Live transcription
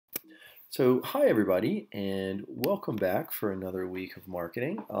So, hi everybody, and welcome back for another week of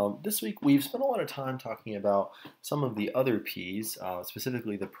marketing. This week we've spent a lot of time talking about some of the other P's,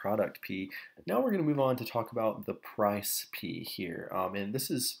 specifically the product P. Now we're going to move on to talk about the price P here. And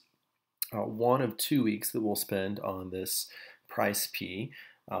this is one of 2 weeks that we'll spend on this price P.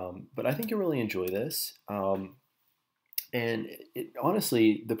 But I think you'll really enjoy this.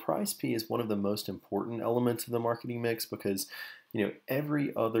 Honestly, the price P is one of the most important elements of the marketing mix because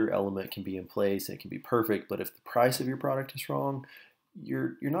every other element can be in place and it can be perfect, but if the price of your product is wrong,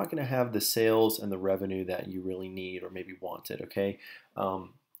 you're not going to have the sales and the revenue that you really need or maybe wanted. Okay.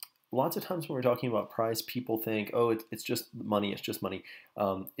 Lots of times when we're talking about price, people think, oh, it's just money, it's just money.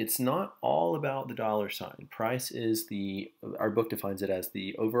 It's not all about the dollar sign. Price is our book defines it as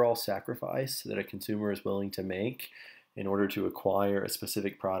the overall sacrifice that a consumer is willing to make in order to acquire a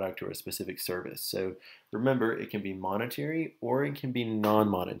specific product or a specific service. So remember, it can be monetary or it can be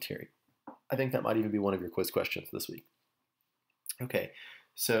non-monetary. I think that might even be one of your quiz questions this week. Okay,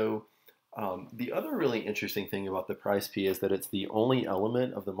 so the other really interesting thing about the price P is that it's the only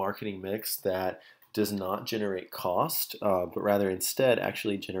element of the marketing mix that does not generate cost, but rather instead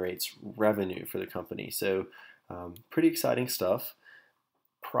actually generates revenue for the company. So pretty exciting stuff.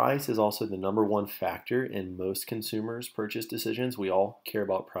 Price is also the number one factor in most consumers' purchase decisions. We all care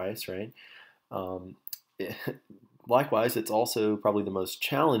about price, right? Um, Likewise, it's also probably the most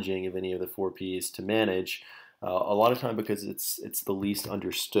challenging of any of the four P's to manage. A lot of time because it's the least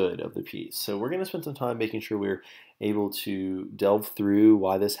understood of the P's. So we're going to spend some time making sure we're able to delve through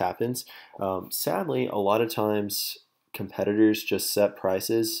why this happens. Sadly, a lot of times competitors just set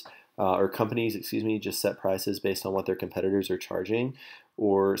prices, or companies, excuse me, just set prices based on what their competitors are charging,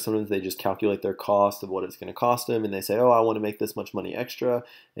 or sometimes they just calculate their cost of what it's going to cost them, and they say, oh, I want to make this much money extra,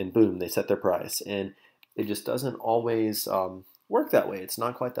 and boom, they set their price. And it just doesn't always work that way. It's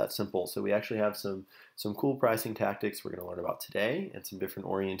not quite that simple. So we actually have some cool pricing tactics we're going to learn about today, and some different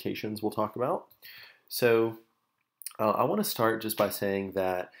orientations we'll talk about. So I want to start just by saying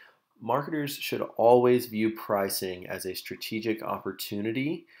that marketers should always view pricing as a strategic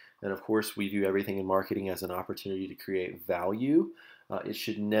opportunity. And of course, we view everything in marketing as an opportunity to create value. It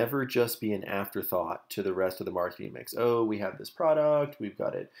should never just be an afterthought to the rest of the marketing mix. Oh, we have this product, we've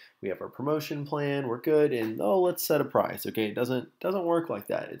got it, we have our promotion plan, we're good, and oh, let's set a price. Okay, it doesn't work like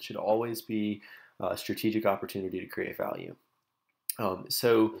that. It should always be a strategic opportunity to create value.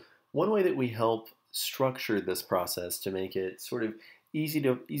 So one way that we help structure this process to make it sort of easy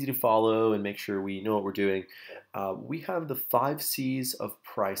to follow and make sure we know what we're doing, we have the 5 C's of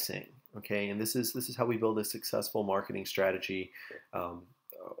pricing. Okay, and this is how we build a successful marketing strategy.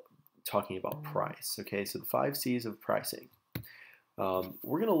 Talking about price. Okay, so the 5 C's of pricing.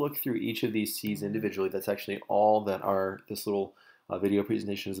 We're going to look through each of these C's individually. That's actually all that this little video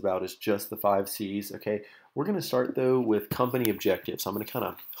presentation is about, is just the 5 C's. Okay, we're going to start though with company objectives. So I'm going to kind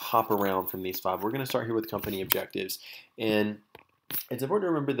of hop around from these 5. We're going to start here with company objectives, and it's important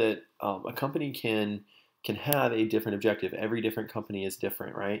to remember that a company can have a different objective. Every different company is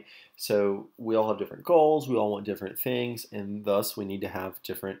different, right? So we all have different goals, we all want different things, and thus we need to have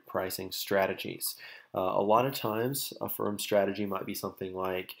different pricing strategies. A lot of times, a firm strategy might be something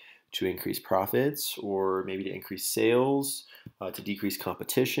like to increase profits, or maybe to increase sales, to decrease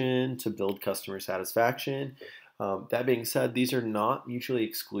competition, to build customer satisfaction. That being said, these are not mutually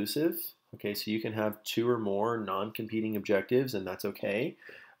exclusive. Okay, so you can have 2 or more non-competing objectives, and that's okay.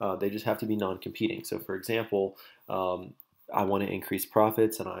 They just have to be non-competing. So for example, I want to increase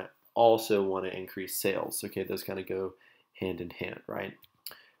profits and I also want to increase sales. Okay, those kind of go hand in hand, right?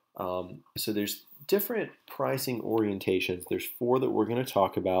 So there's different pricing orientations. There's 4 that we're going to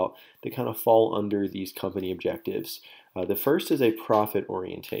talk about that kind of fall under these company objectives. The first is a profit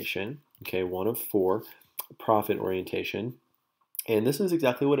orientation. Okay, 1 of 4, profit orientation. And this is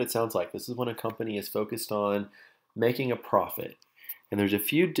exactly what it sounds like. This is when a company is focused on making a profit. And there's a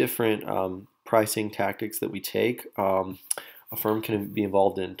few different pricing tactics that we take. A firm can be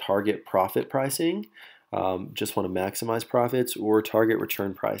involved in target profit pricing, just want to maximize profits, or target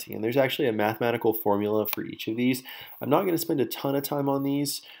return pricing. And there's actually a mathematical formula for each of these. I'm not going to spend a ton of time on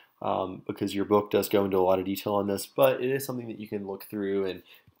these because your book does go into a lot of detail on this, but it is something that you can look through and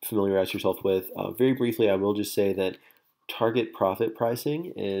familiarize yourself with. Very briefly, I will just say that target profit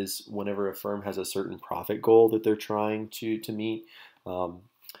pricing is whenever a firm has a certain profit goal that they're trying to meet. So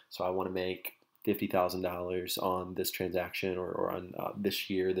I want to make $50,000 on this transaction, or on this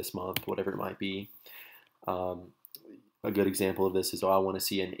year, this month, whatever it might be. A good example of this is, I want to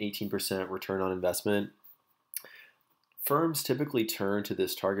see an 18% return on investment. Firms typically turn to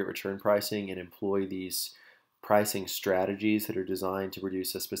this target return pricing and employ these pricing strategies that are designed to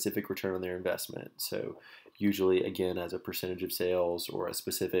produce a specific return on their investment. So usually, again, as a percentage of sales or a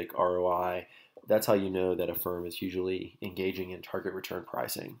specific ROI, that's how you know that a firm is usually engaging in target return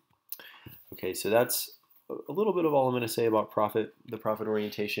pricing. Okay, so that's a little bit of all I'm going to say about the profit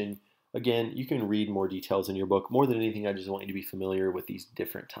orientation. Again, you can read more details in your book. More than anything, I just want you to be familiar with these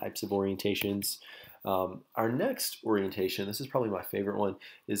different types of orientations. Our next orientation, this is probably my favorite one,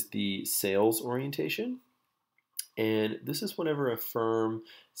 is the sales orientation. And this is whenever a firm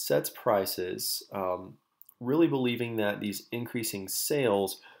sets prices, really believing that these increasing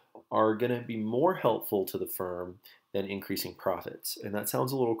sales are going to be more helpful to the firm than increasing profits. And that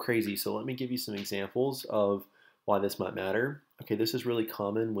sounds a little crazy, so let me give you some examples of why this might matter. Okay, this is really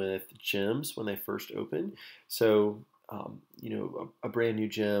common with gyms when they first open. So, a brand new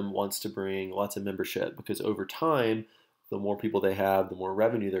gym wants to bring lots of membership because over time, the more people they have, the more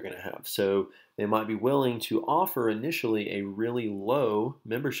revenue they're going to have. So they might be willing to offer initially a really low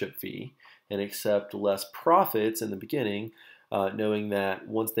membership fee and accept less profits in the beginning, knowing that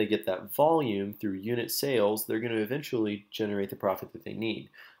once they get that volume through unit sales, they're going to eventually generate the profit that they need.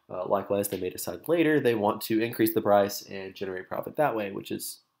 Likewise, they may decide later they want to increase the price and generate profit that way, which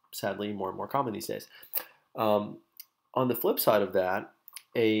is sadly more and more common these days. On the flip side of that,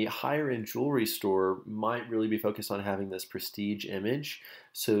 a higher-end jewelry store might really be focused on having this prestige image,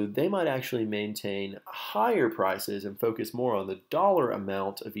 so they might actually maintain higher prices and focus more on the dollar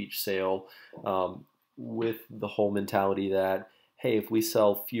amount of each sale, with the whole mentality that, hey, if we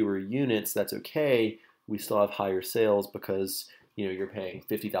sell fewer units, that's okay. We still have higher sales because you're paying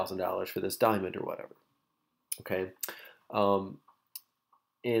 $50,000 for this diamond or whatever. Okay.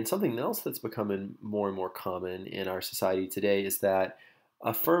 And something else that's becoming more and more common in our society today is that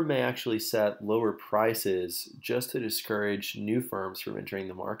a firm may actually set lower prices just to discourage new firms from entering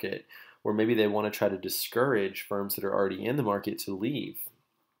the market, or maybe they want to try to discourage firms that are already in the market to leave,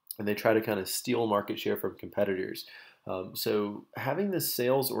 and they try to kind of steal market share from competitors. So having this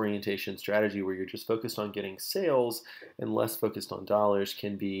sales orientation strategy where you're just focused on getting sales and less focused on dollars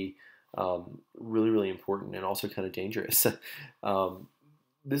can be really, really important and also kind of dangerous.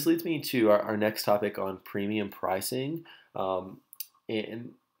 This leads me to our next topic on premium pricing.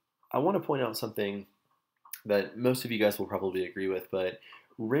 And I want to point out something that most of you guys will probably agree with, but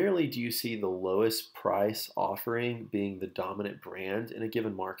rarely do you see the lowest price offering being the dominant brand in a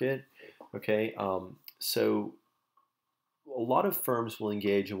given market. Okay, so a lot of firms will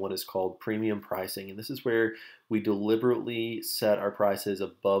engage in what is called premium pricing, and this is where we deliberately set our prices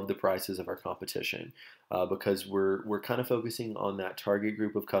above the prices of our competition, because we're kind of focusing on that target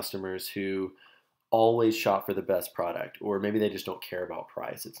group of customers who always shop for the best product, or maybe they just don't care about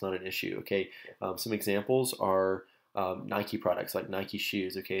price. It's not an issue. Okay, some examples are Nike products, like Nike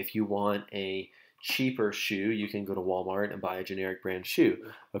shoes. Okay, if you want a cheaper shoe, you can go to Walmart and buy a generic brand shoe.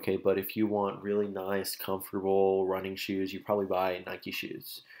 Okay, but if you want really nice, comfortable running shoes, you probably buy Nike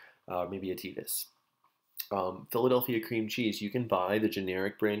shoes, maybe Adidas. Philadelphia cream cheese, you can buy the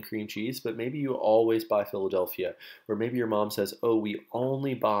generic brand cream cheese, but maybe you always buy Philadelphia, or maybe your mom says, oh, we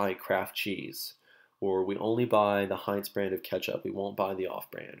only buy Kraft cheese, or we only buy the Heinz brand of ketchup, we won't buy the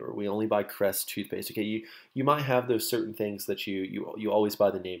off-brand, or we only buy Crest toothpaste. Okay, you might have those certain things that you always buy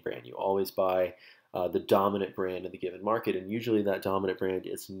the name brand, you always buy the dominant brand in the given market, and usually that dominant brand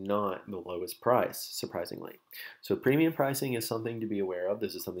is not the lowest price, surprisingly. So premium pricing is something to be aware of.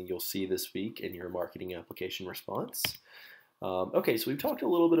 This is something you'll see this week in your marketing application response. Okay, so we've talked a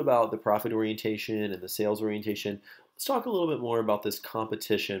little bit about the profit orientation and the sales orientation. Let's talk a little bit more about this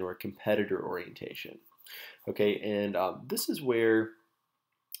competition or competitor orientation. Okay, and this is where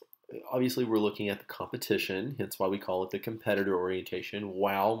obviously we're looking at the competition, hence why we call it the competitor orientation.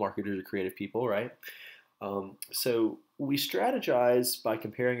 Wow, marketers are creative people, right? So we strategize by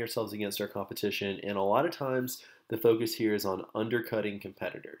comparing ourselves against our competition, and a lot of times the focus here is on undercutting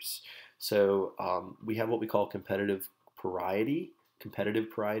competitors. So we have what we call competitive parity,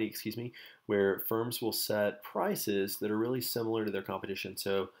 where firms will set prices that are really similar to their competition.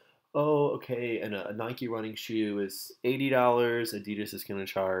 So, oh, okay, and a Nike running shoe is $80, Adidas is going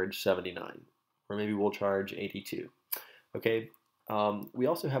to charge $79, or maybe we'll charge $82. Okay. We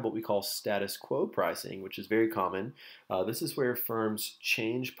also have what we call status quo pricing, which is very common. This is where firms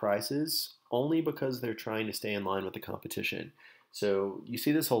change prices only because they're trying to stay in line with the competition. So you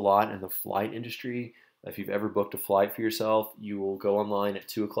see this a lot in the flight industry. If you've ever booked a flight for yourself, you will go online at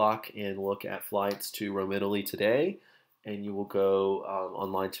 2 o'clock and look at flights to Rome, Italy today, and you will go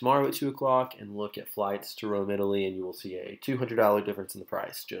online tomorrow at 2 o'clock and look at flights to Rome, Italy, and you will see a $200 difference in the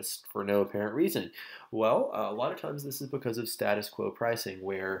price just for no apparent reason. Well, a lot of times this is because of status quo pricing,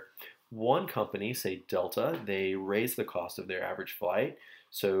 where one company, say Delta, they raise the cost of their average flight.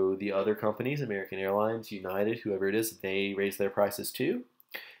 So the other companies, American Airlines, United, whoever it is, they raise their prices too.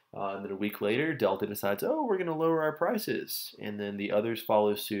 And then a week later, Delta decides, oh, we're going to lower our prices. And then the others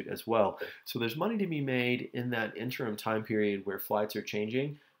follow suit as well. So there's money to be made in that interim time period where flights are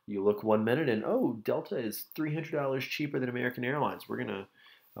changing. You look 1 minute and, oh, Delta is $300 cheaper than American Airlines. We're gonna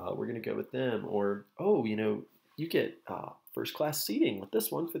go with them. Or, oh, you get first class seating with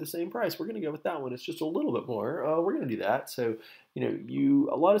this one for the same price. We're going to go with that one. It's just a little bit more. We're going to do that. So,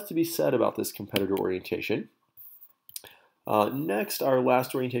 a lot is to be said about this competitor orientation. Next, our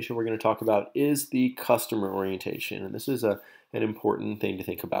last orientation we're going to talk about is the customer orientation. And this is an important thing to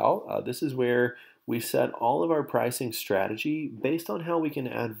think about. This is where we set all of our pricing strategy based on how we can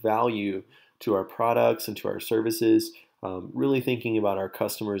add value to our products and to our services, really thinking about our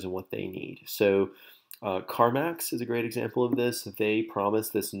customers and what they need. So, CarMax is a great example of this. They promise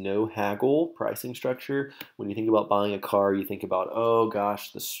this no haggle pricing structure. When you think about buying a car, you think about, oh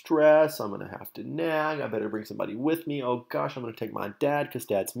gosh, the stress, I'm going to have to nag, I better bring somebody with me, oh gosh, I'm going to take my dad because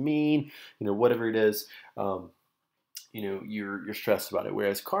dad's mean, whatever it is, you're stressed about it.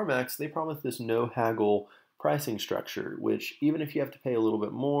 Whereas CarMax, they promise this no haggle pricing structure, which even if you have to pay a little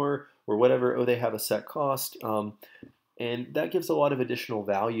bit more or whatever, oh, they have a set cost. And that gives a lot of additional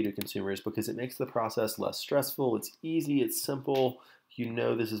value to consumers because it makes the process less stressful. It's easy, it's simple.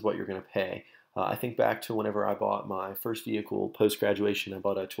 This is what you're going to pay. I think back to whenever I bought my first vehicle post-graduation. I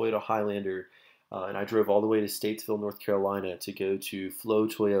bought a Toyota Highlander, and I drove all the way to Statesville, North Carolina to go to Flow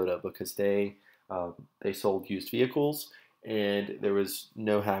Toyota because they sold used vehicles and there was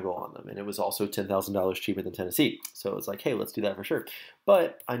no haggle on them. And it was also $10,000 cheaper than Tennessee. So it's like, hey, let's do that for sure.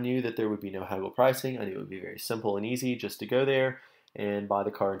 But I knew that there would be no haggle pricing. I knew it would be very simple and easy just to go there and buy the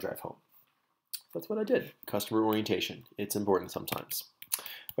car and drive home. That's what I did. Customer orientation. It's important sometimes.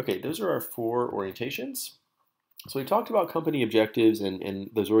 Okay, those are our 4 orientations. So we talked about company objectives and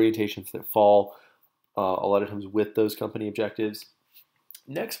those orientations that fall a lot of times with those company objectives.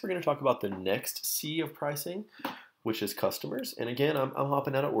 Next, we're going to talk about the next C of pricing, which is customers. And again, I'm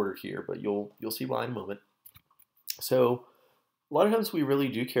hopping out of order here, but you'll see why in a moment. So a lot of times we really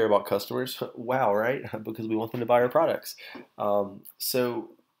do care about customers. Wow, right? Because we want them to buy our products.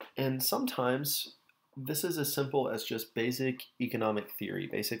 And sometimes this is as simple as just basic economic theory,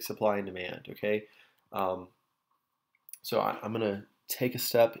 basic supply and demand, okay? So I'm going to take a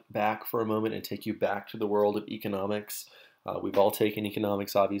step back for a moment and take you back to the world of economics. We've all taken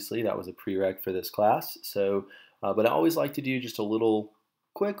economics, obviously. That was a prereq for this class. So, but I always like to do just a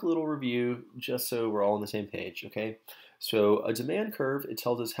quick little review, just so we're all on the same page, okay? So a demand curve, it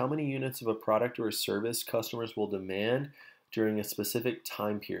tells us how many units of a product or a service customers will demand during a specific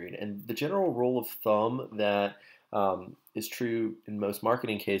time period. And the general rule of thumb that is true in most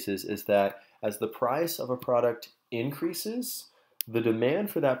marketing cases is that as the price of a product increases, the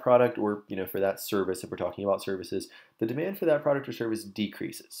demand for that product or for that service, if we're talking about services, the demand for that product or service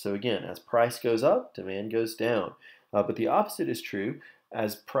decreases. So again, as price goes up, demand goes down. But the opposite is true.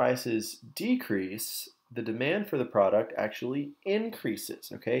 As prices decrease, the demand for the product actually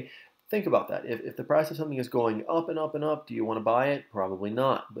increases, okay? Think about that. If the price of something is going up and up and up, do you want to buy it? Probably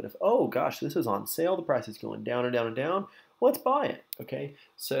not. But if, oh gosh, this is on sale, the price is going down and down and down, let's buy it, okay?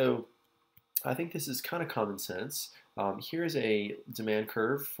 So I think this is kind of common sense. Here's a demand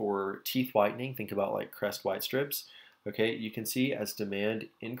curve for teeth whitening. Think about like Crest white strips. Okay, you can see as demand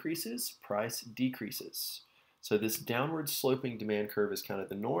increases, price decreases. So this downward sloping demand curve is kind of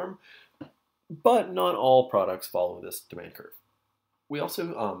the norm, but not all products follow this demand curve. We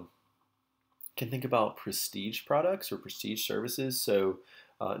also can think about prestige products or prestige services. So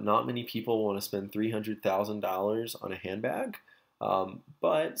not many people want to spend $300,000 on a handbag.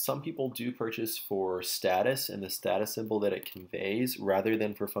 But some people do purchase for status and the status symbol that it conveys rather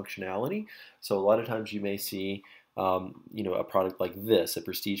than for functionality. So a lot of times you may see a product like this, a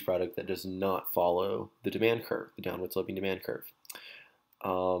prestige product that does not follow the demand curve, the downward sloping demand curve.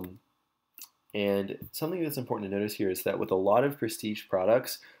 And something that's important to notice here is that with a lot of prestige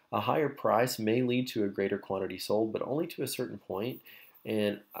products, a higher price may lead to a greater quantity sold, but only to a certain point.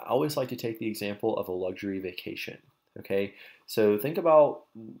 And I always like to take the example of a luxury vacation. Okay, so think about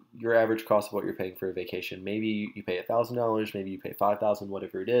your average cost of what you're paying for a vacation. Maybe you pay $1,000, maybe you pay $5,000,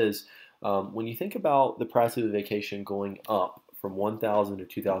 whatever it is. When you think about the price of a vacation going up from $1,000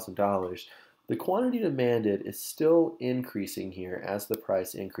 to $2,000, the quantity demanded is still increasing here as the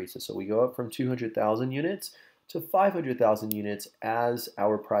price increases. So we go up from 200,000 units to 500,000 units as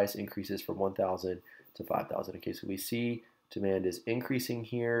our price increases from 1,000 to 5,000. Okay, so we see demand is increasing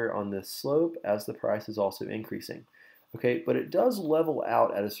here on this slope as the price is also increasing. Okay, but it does level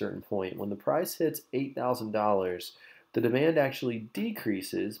out at a certain point. When the price hits $8,000, the demand actually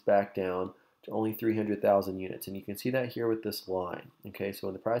decreases back down to only 300,000 units. And you can see that here with this line. Okay, so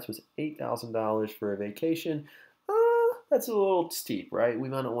when the price was $8,000 for a vacation, that's a little steep, right? We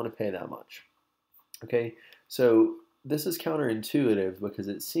might not want to pay that much. Okay, so this is counterintuitive because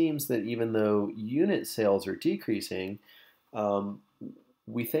it seems that even though unit sales are decreasing, um,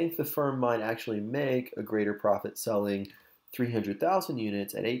 we think the firm might actually make a greater profit selling 300,000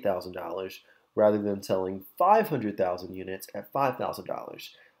 units at $8,000 rather than selling 500,000 units at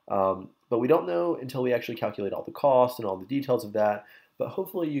 $5,000. But we don't know until we actually calculate all the costs and all the details of that. But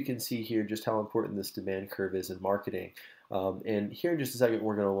hopefully you can see here just how important this demand curve is in marketing. And here in just a second,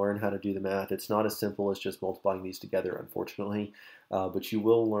 we're going to learn how to do the math. It's not as simple as just multiplying these together, unfortunately. But you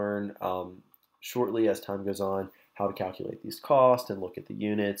will learn shortly as time goes on how to calculate these costs and look at the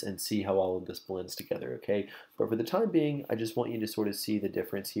units and see how all of this blends together, okay? But for the time being, I just want you to sort of see the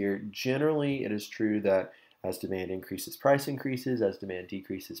difference here. Generally, it is true that as demand increases, price increases. As demand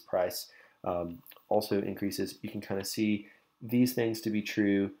decreases, price also increases. You can kind of see these things to be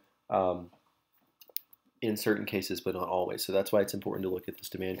true in certain cases, but not always. So that's why it's important to look at this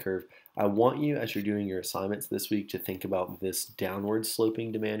demand curve. I want you, as you're doing your assignments this week, to think about this downward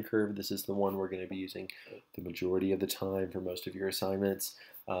sloping demand curve. This is the one we're going to be using the majority of the time for most of your assignments.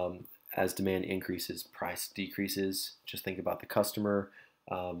 As demand increases, price decreases. Just think about the customer.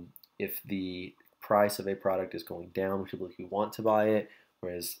 If the price of a product is going down, we typically want to buy it,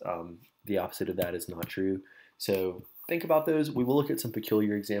 whereas the opposite of that is not true. So think about those. We will look at some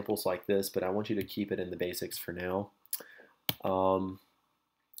peculiar examples like this, but I want you to keep it in the basics for now.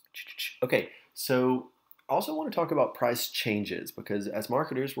 Okay, so I also want to talk about price changes because as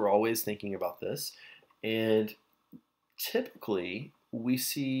marketers, we're always thinking about this. And typically, we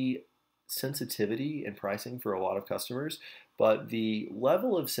see sensitivity in pricing for a lot of customers, but the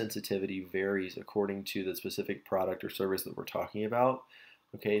level of sensitivity varies according to the specific product or service that we're talking about.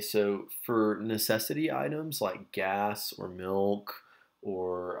 Okay, so for necessity items like gas or milk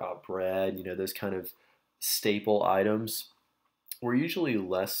or bread, you know, those kind of staple items, we're usually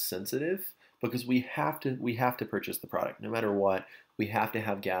less sensitive because we have to purchase the product no matter what. We have to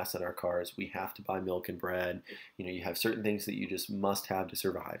have gas in our cars. We have to buy milk and bread. You know, you have certain things that you just must have to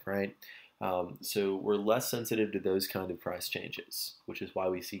survive, right? So we're less sensitive to those kind of price changes, which is why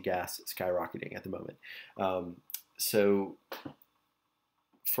we see gas skyrocketing at the moment. So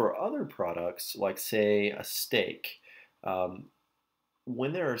for other products, like say a steak,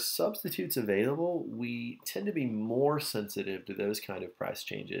 when there are substitutes available, we tend to be more sensitive to those kind of price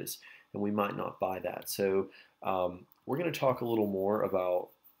changes, and we might not buy that. So we're going to talk a little more about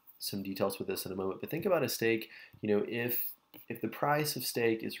some details with this in a moment. But think about a steak. You know, if the price of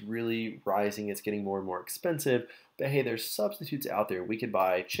steak is really rising, it's getting more and more expensive. But hey, there's substitutes out there. We could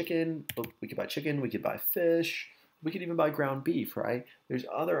buy chicken. We could buy fish. We could even buy ground beef, right? There's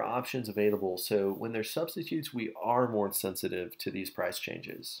other options available. So when there's substitutes, we are more sensitive to these price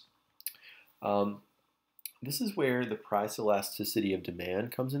changes. This is where the price elasticity of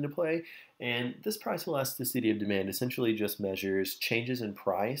demand comes into play. And this price elasticity of demand essentially just measures changes in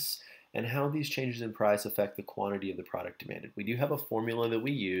price and how these changes in price affect the quantity of the product demanded. We do have a formula that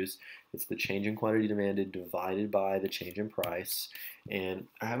we use. It's the change in quantity demanded divided by the change in price. And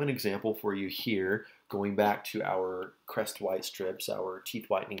I have an example for you here, going back to our Crest White strips, our teeth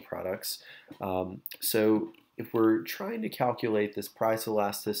whitening products. So if we're trying to calculate this price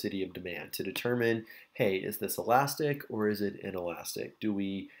elasticity of demand to determine, hey, is this elastic or is it inelastic? Do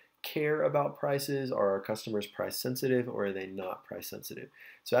we care about prices? Are our customers price sensitive or are they not price sensitive?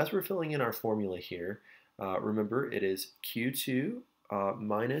 So as we're filling in our formula here, remember it is Q2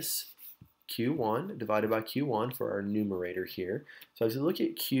 minus Q1 divided by Q1 for our numerator here. So as we look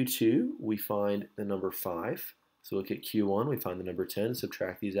at Q2, we find the number 5. So look at Q1, we find the number 10,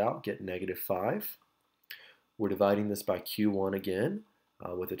 subtract these out, get negative 5. We're dividing this by Q1 again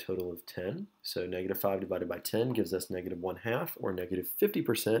with a total of 10. So negative 5 divided by 10 gives us negative 1/2 or negative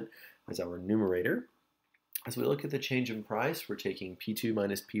 50% as our numerator. As we look at the change in price, we're taking P2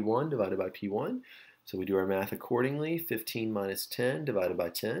 minus P1 divided by P1. So we do our math accordingly. 15 minus 10 divided by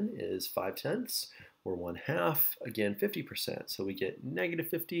 10 is 5/10, or 1/2, again 50%. So we get negative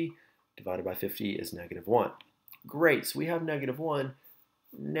 50 divided by 50 is negative 1. Great, so we have negative 1.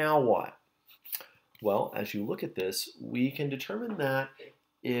 Now what? Well, as you look at this, we can determine that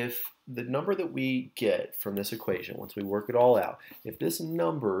if the number that we get from this equation, once we work it all out, if this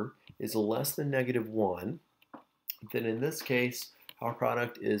number is less than negative 1, then in this case, our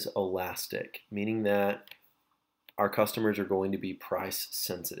product is elastic, meaning that our customers are going to be price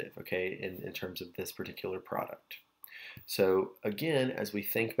sensitive, okay, in terms of this particular product. So again, as we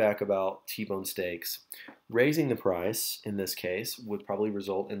think back about T-bone steaks, raising the price in this case would probably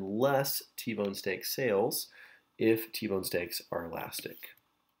result in less T-bone steak sales if T-bone steaks are elastic.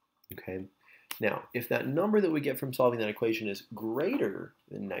 Okay. Now, if that number that we get from solving that equation is greater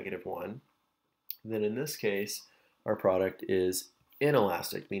than -1, then in this case, our product is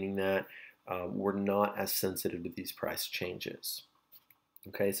inelastic, meaning that we're not as sensitive to these price changes.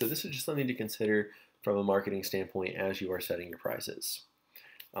 Okay, so this is just something to consider from a marketing standpoint as you are setting your prices.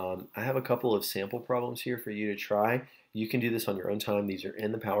 I have a couple of sample problems here for you to try. You can do this on your own time. These are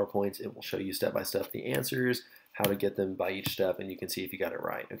in the PowerPoints. It will show you step by step the answers, how to get them by each step, and you can see if you got it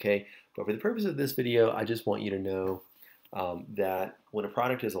right, okay? But for the purpose of this video, I just want you to know that when a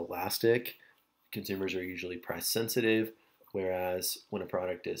product is elastic, consumers are usually price sensitive, whereas when a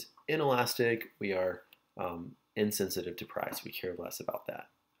product is inelastic, we are insensitive to price. We care less about that,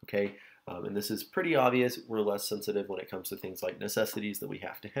 okay? And this is pretty obvious. We're less sensitive when it comes to things like necessities that we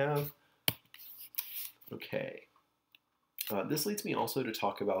have to have. Okay. This leads me also to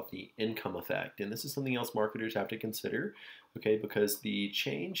talk about the income effect, and this is something else marketers have to consider, okay, because the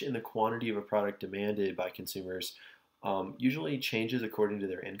change in the quantity of a product demanded by consumers usually changes according to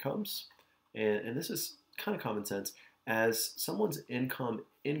their incomes, and this is kind of common sense. As someone's income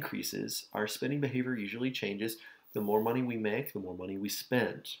increases, our spending behavior usually changes. The more money we make, the more money we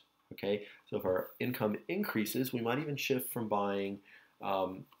spend, okay? So if our income increases, we might even shift from buying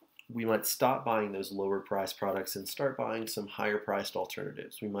we might stop buying those lower priced products and start buying some higher priced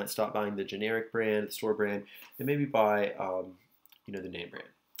alternatives. We might stop buying the generic brand, the store brand, and maybe buy the name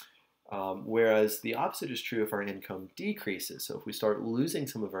brand. Whereas the opposite is true if our income decreases. So if we start losing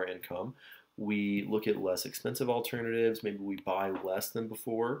some of our income, we look at less expensive alternatives. Maybe we buy less than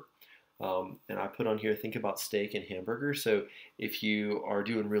before. And I put on here, think about steak and hamburger. So if you are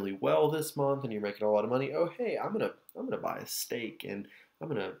doing really well this month and you're making a lot of money, oh hey, I'm gonna buy a steak and I'm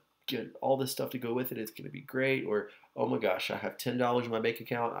gonna get all this stuff to go with it. It's gonna be great. Or oh my gosh, I have $10 in my bank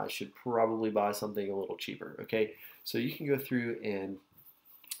account. I should probably buy something a little cheaper. Okay, so you can go through and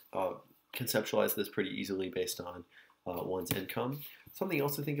conceptualize this pretty easily based on one's income. Something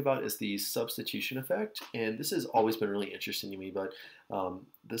else to think about is the substitution effect, and this has always been really interesting to me, but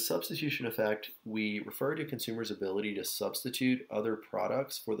the substitution effect, we refer to consumers' ability to substitute other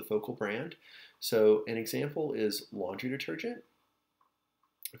products for the focal brand. So an example is laundry detergent.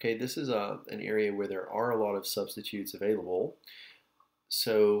 Okay, this is an area where there are a lot of substitutes available.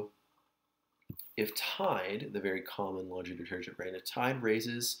 So if Tide, the very common laundry detergent brand, if Tide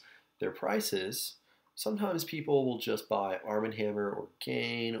raises their prices, sometimes people will just buy Arm & Hammer or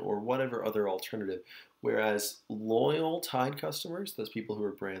Gain or whatever other alternative, whereas loyal Tide customers, those people who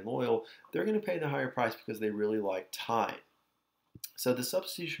are brand loyal, they're going to pay the higher price because they really like Tide. So the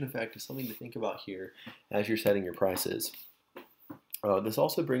substitution effect is something to think about here as you're setting your prices. This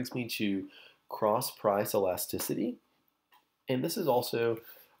also brings me to cross-price elasticity, and this is also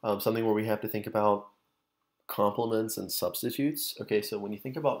something where we have to think about complements and substitutes. Okay, so when you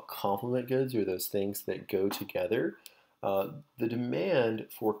think about complement goods or those things that go together, the demand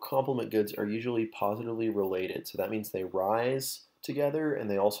for complement goods are usually positively related. So that means they rise together and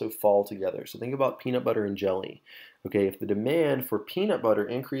they also fall together. So think about peanut butter and jelly. Okay, if the demand for peanut butter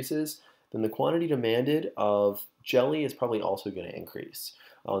increases, then the quantity demanded of jelly is probably also going to increase.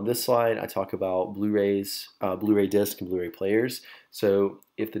 On this slide, I talk about Blu-rays, Blu-ray disc and Blu-ray players. So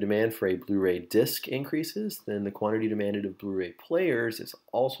if the demand for a Blu-ray disc increases, then the quantity demanded of Blu-ray players is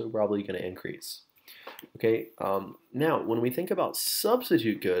also probably going to increase. Okay, now when we think about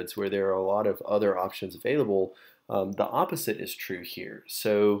substitute goods where there are a lot of other options available, the opposite is true here.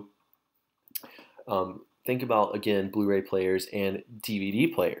 So think about, again, Blu-ray players and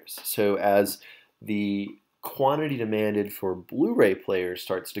DVD players. So as the quantity demanded for Blu-ray players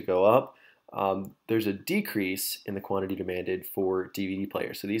starts to go up, there's a decrease in the quantity demanded for DVD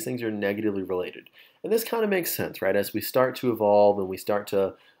players. So these things are negatively related. And this kind of makes sense, right? As we start to evolve and we start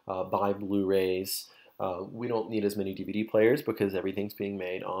to buy Blu-rays, we don't need as many DVD players because everything's being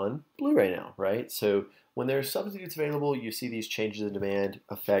made on Blu-ray now, right? So when there's substitutes available, you see these changes in demand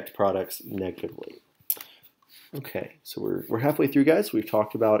affect products negatively. Okay, so we're halfway through, guys. We've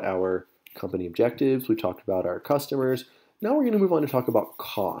talked about our company objectives. We've talked about our customers. Now we're going to move on to talk about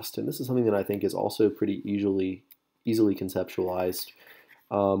cost, and this is something that I think is also pretty easily conceptualized.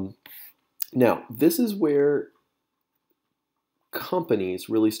 Now, this is where companies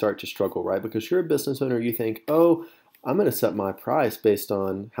really start to struggle, right? Because you're a business owner, you think, oh, I'm going to set my price based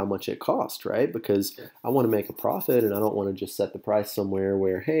on how much it costs, right? Because I want to make a profit, and I don't want to just set the price somewhere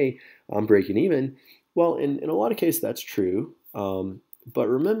where, hey, I'm breaking even. Well, in a lot of cases, that's true. But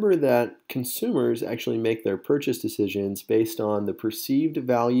remember that consumers actually make their purchase decisions based on the perceived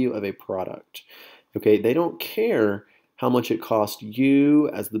value of a product. Okay, they don't care how much it costs you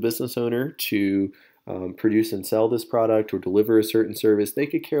as the business owner to produce and sell this product or deliver a certain service. They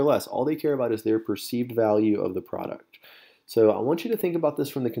could care less. All they care about is their perceived value of the product. So I want you to think about this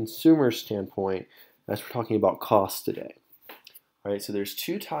from the consumer standpoint as we're talking about cost today. All right, so there's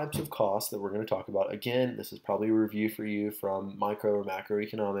two types of costs that we're going to talk about. Again, this is probably a review for you from micro or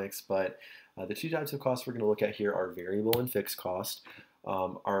macroeconomics, but the two types of costs we're going to look at here are variable and fixed cost.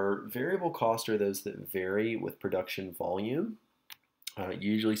 Our variable costs are those that vary with production volume.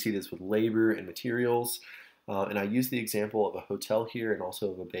 You usually see this with labor and materials. And I use the example of a hotel here and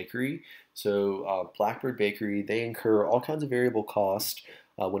also of a bakery. So Blackbird Bakery, they incur all kinds of variable costs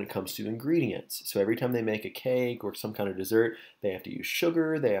when it comes to ingredients. So every time they make a cake or some kind of dessert, they have to use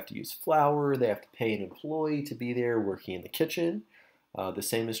sugar, they have to use flour, they have to pay an employee to be there working in the kitchen. The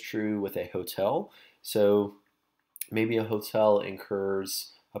same is true with a hotel. So maybe a hotel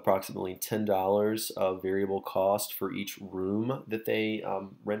incurs approximately $10 of variable cost for each room that they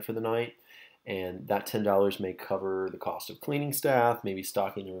rent for the night. And that $10 may cover the cost of cleaning staff, maybe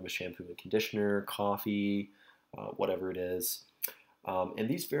stocking the room with shampoo and conditioner, coffee, whatever it is. And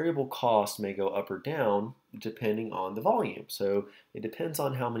these variable costs may go up or down depending on the volume. So it depends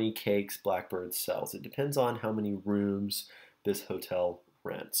on how many cakes Blackbird sells. It depends on how many rooms this hotel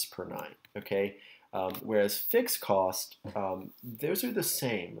rents per night. Okay. Whereas fixed cost, those are the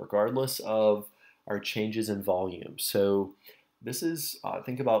same regardless of our changes in volume. So this is,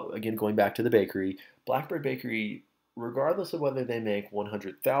 think about, again, going back to the bakery. Blackbird Bakery, regardless of whether they make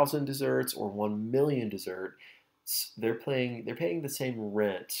 100,000 desserts or 1 million desserts, they're paying the same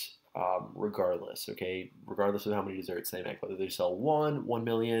rent regardless, okay? Regardless of how many desserts they make. Whether they sell 1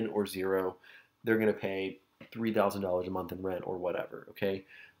 million, or 0, they're going to pay $3,000 a month in rent or whatever, okay?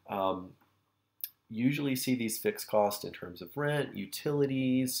 Usually see these fixed costs in terms of rent,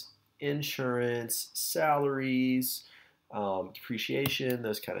 utilities, insurance, salaries, depreciation,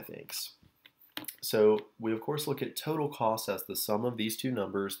 those kind of things. So we of course look at total costs as the sum of these two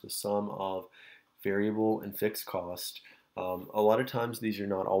numbers, the sum of variable and fixed cost. A lot of times these are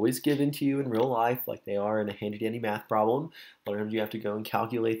not always given to you in real life like they are in a handy-dandy math problem. A lot of times you have to go and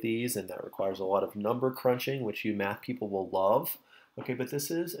calculate these, and that requires a lot of number crunching, which you math people will love. Okay, but this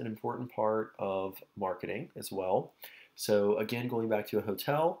is an important part of marketing as well. So again, going back to a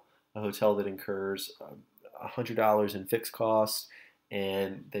hotel that incurs $100 in fixed costs,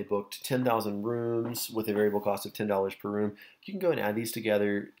 and they booked 10,000 rooms with a variable cost of $10 per room. You can go and add these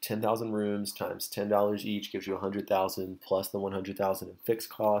together. 10,000 rooms times $10 each gives you 100,000 plus the 100,000 in fixed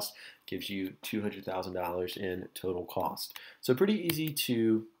cost gives you $200,000 in total cost. So pretty easy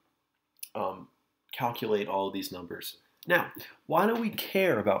to calculate all of these numbers. Now, why do we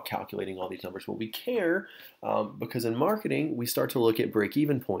care about calculating all these numbers? Well, we care because in marketing, we start to look at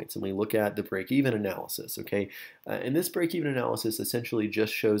break-even points, and we look at the break-even analysis, okay? And this break-even analysis essentially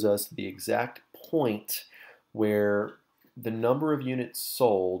just shows us the exact point where the number of units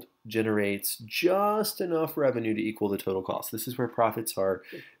sold generates just enough revenue to equal the total cost. This is where profits are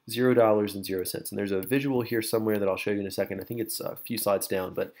 $0.00. And there's a visual here somewhere that I'll show you in a second. I think it's a few slides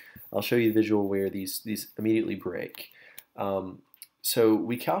down, but I'll show you the visual where these immediately break. So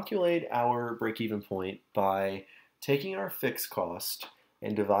we calculate our break-even point by taking our fixed cost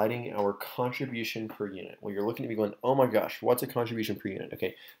and dividing our contribution per unit. Well, you're looking at me going, oh my gosh, what's a contribution per unit?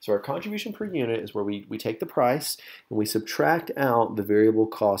 Okay, so our contribution per unit is where we take the price and we subtract out the variable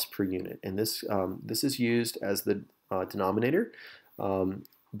cost per unit. And this is used as the denominator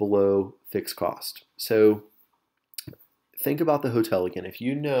below fixed cost. So think about the hotel again. If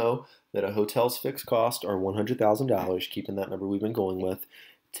you know that a hotel's fixed costs are $100,000, keeping that number we've been going with,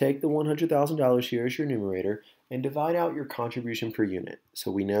 take the $100,000 here as your numerator and divide out your contribution per unit.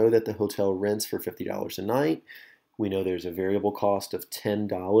 So we know that the hotel rents for $50 a night. We know there's a variable cost of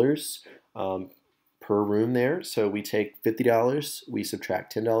 $10 per room there. So we take $50, we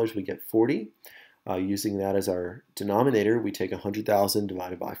subtract $10, we get $40. Using that as our denominator, we take $100,000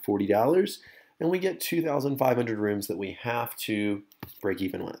 divided by $40, and we get 2,500 rooms that we have to break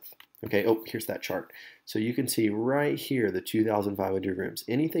even with. Okay, oh, here's that chart. So you can see right here the 2,500 rooms.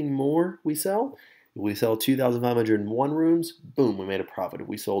 Anything more we sell, if we sell 2,501 rooms, boom, we made a profit. If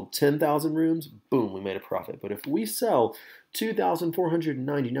we sold 10,000 rooms, boom, we made a profit. But if we sell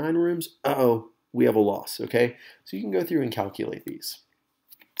 2,499 rooms, uh-oh, we have a loss, okay? So you can go through and calculate these.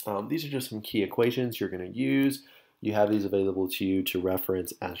 These are just some key equations you're going to use. You have these available to you to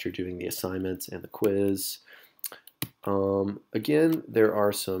reference as you're doing the assignments and the quiz. Again, there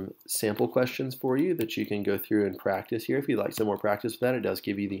are some sample questions for you that you can go through and practice here. If you'd like some more practice with that, it does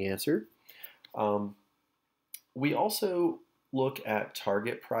give you the answer. Um, we also look at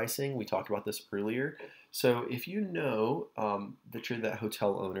target pricing. We talked about this earlier. So if you know that you're that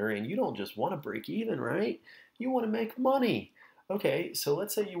hotel owner and you don't just want to break even, right? You want to make money. Okay, so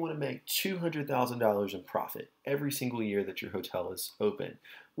let's say you want to make $200,000 in profit every single year that your hotel is open.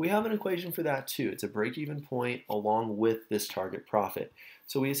 We have an equation for that too. It's a break-even point along with this target profit.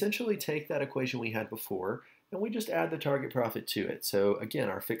 So we essentially take that equation we had before and we just add the target profit to it. So again,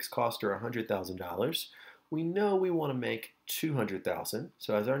 our fixed costs are $100,000. We know we want to make 200,000.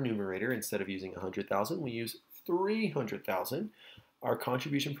 So as our numerator, instead of using 100,000, we use 300,000. Our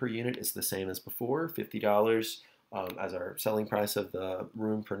contribution per unit is the same as before, $50 as our selling price of the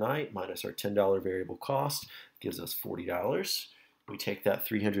room per night minus our $10 variable cost gives us $40. We take that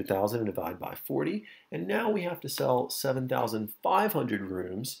 300,000 and divide by 40, and now we have to sell 7,500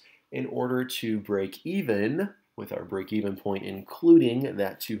 rooms in order to break even with our break-even point, including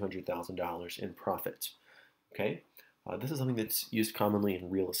that $200,000 in profit. Okay, this is something that's used commonly in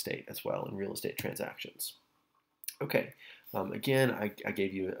real estate as well, in real estate transactions. Okay, again, I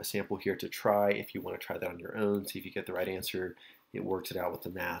gave you a sample here to try. If you want to try that on your own, see if you get the right answer. It works it out with the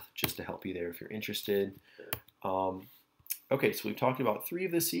math just to help you there if you're interested. Okay, so we've talked about 3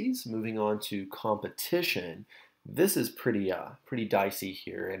 of the C's. Moving on to competition. This is pretty dicey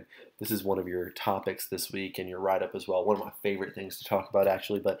here, and this is one of your topics this week and your write-up as well. One of my favorite things to talk about,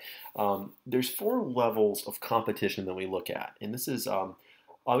 actually. But there's 4 levels of competition that we look at, and this is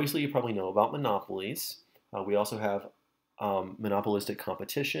obviously you probably know about monopolies. We also have monopolistic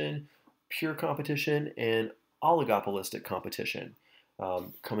competition, pure competition, and oligopolistic competition,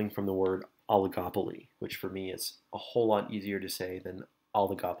 coming from the word oligopoly, which for me is a whole lot easier to say than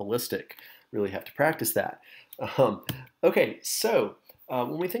oligopolistic. Really have to practice that. Okay, so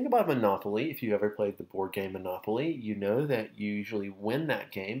when we think about Monopoly, if you ever played the board game Monopoly, you know that you usually win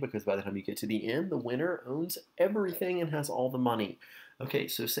that game because by the time you get to the end, the winner owns everything and has all the money. Okay,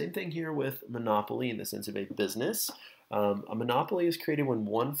 so same thing here with Monopoly in the sense of a business. A monopoly is created when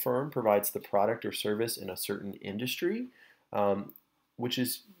one firm provides the product or service in a certain industry, which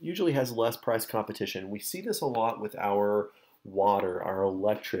usually has less price competition. We see this a lot with our water, our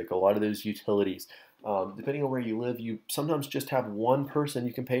electric, a lot of those utilities. Depending on where you live, you sometimes just have one person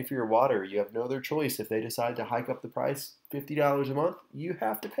you can pay for your water. You have no other choice. If they decide to hike up the price $50 a month, you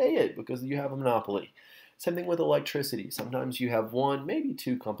have to pay it because you have a monopoly. Same thing with electricity. Sometimes you have 1, maybe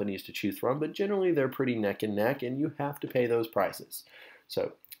 2 companies to choose from, but generally they're pretty neck and neck, and you have to pay those prices.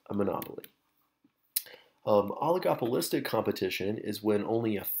 So, a monopoly. Oligopolistic competition is when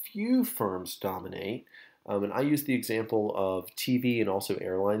only a few firms dominate. And I use the example of TV and also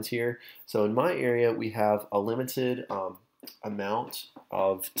airlines here. So in my area, we have a limited amount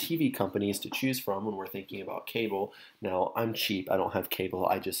of TV companies to choose from when we're thinking about cable. Now, I'm cheap. I don't have cable.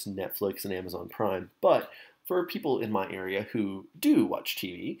 I just Netflix and Amazon Prime. But for people in my area who do watch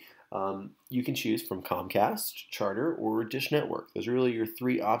TV, you can choose from Comcast, Charter, or Dish Network. Those are really your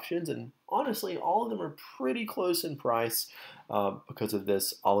 3 options, and honestly, all of them are pretty close in price because of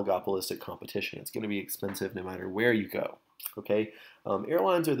this oligopolistic competition. It's going to be expensive no matter where you go. Okay,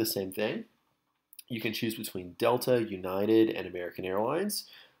 airlines are the same thing. You can choose between Delta, United, and American Airlines.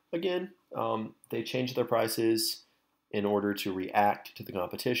 Again, they change their prices in order to react to the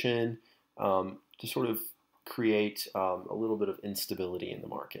competition, to sort of create a little bit of instability in the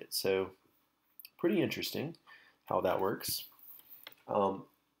market. So pretty interesting how that works.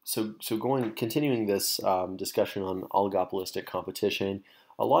 Continuing this discussion on oligopolistic competition,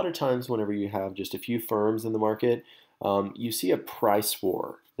 a lot of times whenever you have just a few firms in the market, you see a price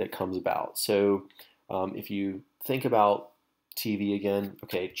war that comes about. So if you think about TV again,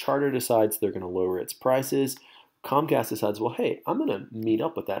 okay, Charter decides they're going to lower its prices. Comcast decides, well, hey, I'm going to meet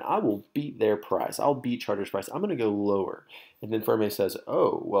up with that. I will beat their price. I'll beat Charter's price. I'm going to go lower. And then Firm A says,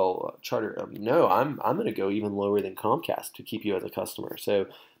 oh, well, Charter, no, I'm going to go even lower than Comcast to keep you as a customer. So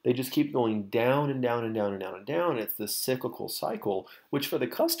they just keep going down and down and down and down and down. It's this cyclical cycle, which for the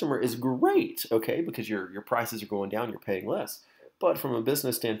customer is great, okay, because your prices are going down, you're paying less. But from a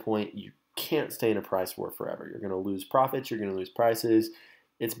business standpoint, you can't stay in a price war forever. You're going to lose profits. You're going to lose prices.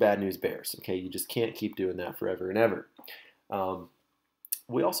 It's bad news bears, okay? You just can't keep doing that forever and ever.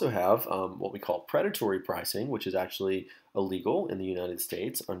 We also have what we call predatory pricing, which is actually illegal in the United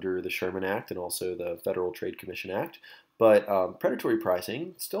States under the Sherman Act and also the Federal Trade Commission Act. But predatory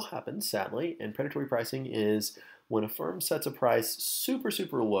pricing still happens, sadly, and predatory pricing is when a firm sets a price super,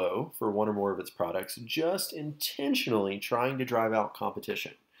 super low for one or more of its products, just intentionally trying to drive out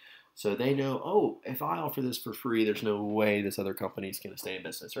competition. So they know, oh, if I offer this for free, there's no way this other company is going to stay in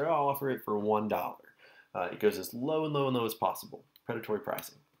business. Or I'll offer it for $1. It goes as low and low and low as possible. Predatory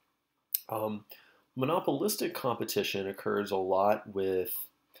pricing. Um, Monopolistic competition occurs a lot with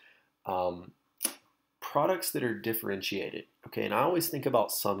um, products that are differentiated. Okay, and I always think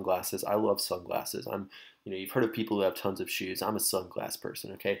about sunglasses. I love sunglasses. You've heard of people who have tons of shoes. I'm a sunglass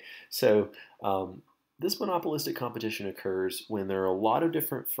person. Okay, so this monopolistic competition occurs when there are a lot of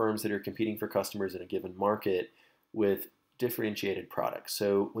different firms that are competing for customers in a given market with differentiated products.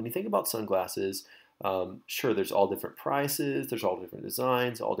 So when you think about sunglasses, sure, there's all different prices, there's all different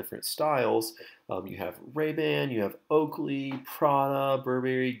designs, all different styles. You have Ray-Ban, you have Oakley, Prada,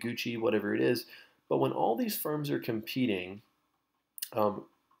 Burberry, Gucci, whatever it is. But when all these firms are competing,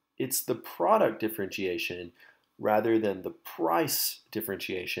 it's the product differentiation rather than the price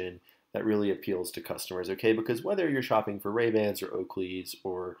differentiation that really appeals to customers, okay? Because whether you're shopping for Ray-Bans or Oakleys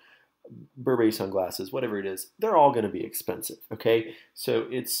or Burberry sunglasses, whatever it is, they're all going to be expensive, okay? So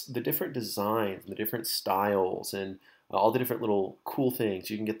it's the different designs, the different styles, and all the different little cool things.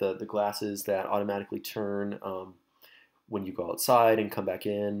 You can get the glasses that automatically turn when you go outside and come back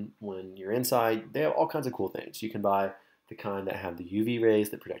in when you're inside. They have all kinds of cool things. You can buy the kind that have the UV rays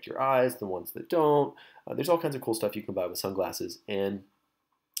that protect your eyes, the ones that don't. There's all kinds of cool stuff you can buy with sunglasses. And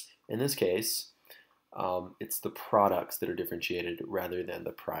in this case, it's the products that are differentiated rather than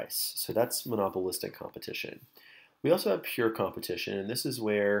the price. So that's monopolistic competition. We also have pure competition, and this is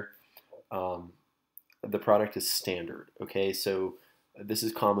where the product is standard. Okay, so this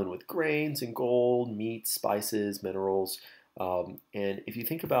is common with grains and gold, meat, spices, minerals. And if you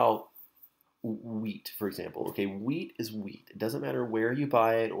think about wheat, for example, okay, wheat is wheat. It doesn't matter where you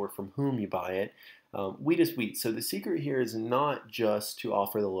buy it or from whom you buy it. Wheat is wheat. So the secret here is not just to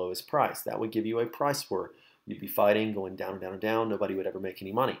offer the lowest price. That would give you a price war. You'd be fighting, going down and down and down. Nobody would ever make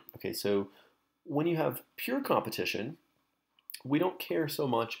any money. Okay, so when you have pure competition, we don't care so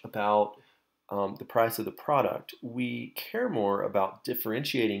much about the price of the product. We care more about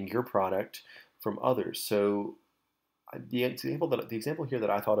differentiating your product from others. So the example here that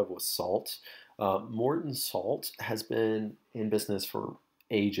I thought of was salt. Morton Salt has been in business for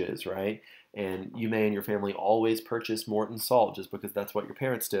ages, right? And you may in your family always purchase Morton Salt just because that's what your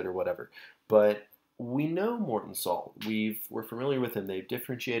parents did or whatever. But we know Morton Salt. We're familiar with them. They've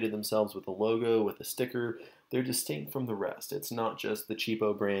differentiated themselves with a logo, with a sticker. They're distinct from the rest. It's not just the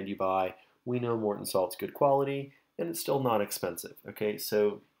cheapo brand you buy. We know Morton Salt's good quality, and it's still not expensive. Okay,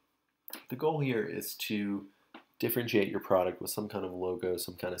 so the goal here is to differentiate your product with some kind of logo,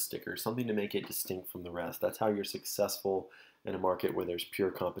 some kind of sticker, something to make it distinct from the rest. That's how you're successful in a market where there's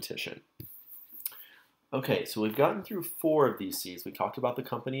pure competition. Okay, so we've gotten through 4 of these C's. We talked about the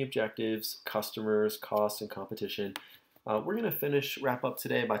company objectives, customers, cost, and competition. We're going to wrap up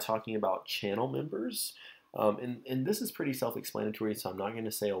today by talking about channel members. And this is pretty self-explanatory, so I'm not going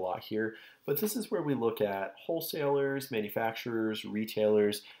to say a lot here. But this is where we look at wholesalers, manufacturers,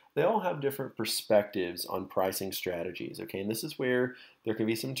 retailers. They all have different perspectives on pricing strategies, okay? And this is where there can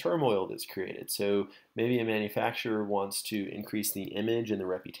be some turmoil that's created. So maybe a manufacturer wants to increase the image and the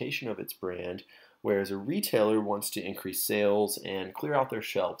reputation of its brand, whereas a retailer wants to increase sales and clear out their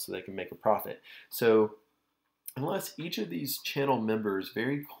shelves so they can make a profit. So unless each of these channel members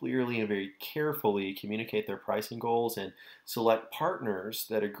very clearly and very carefully communicate their pricing goals and select partners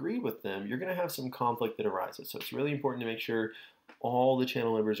that agree with them, you're going to have some conflict that arises. So it's really important to make sure all the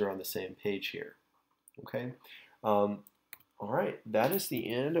channel members are on the same page here. Okay? All right, that is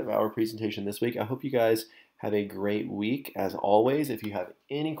the end of our presentation this week. I hope you guys have a great week. As always, if you have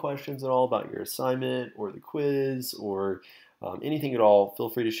any questions at all about your assignment or the quiz or anything at all, feel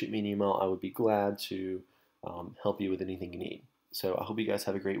free to shoot me an email. I would be glad to help you with anything you need. So I hope you guys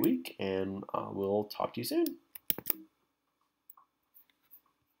have a great week, and we'll talk to you soon.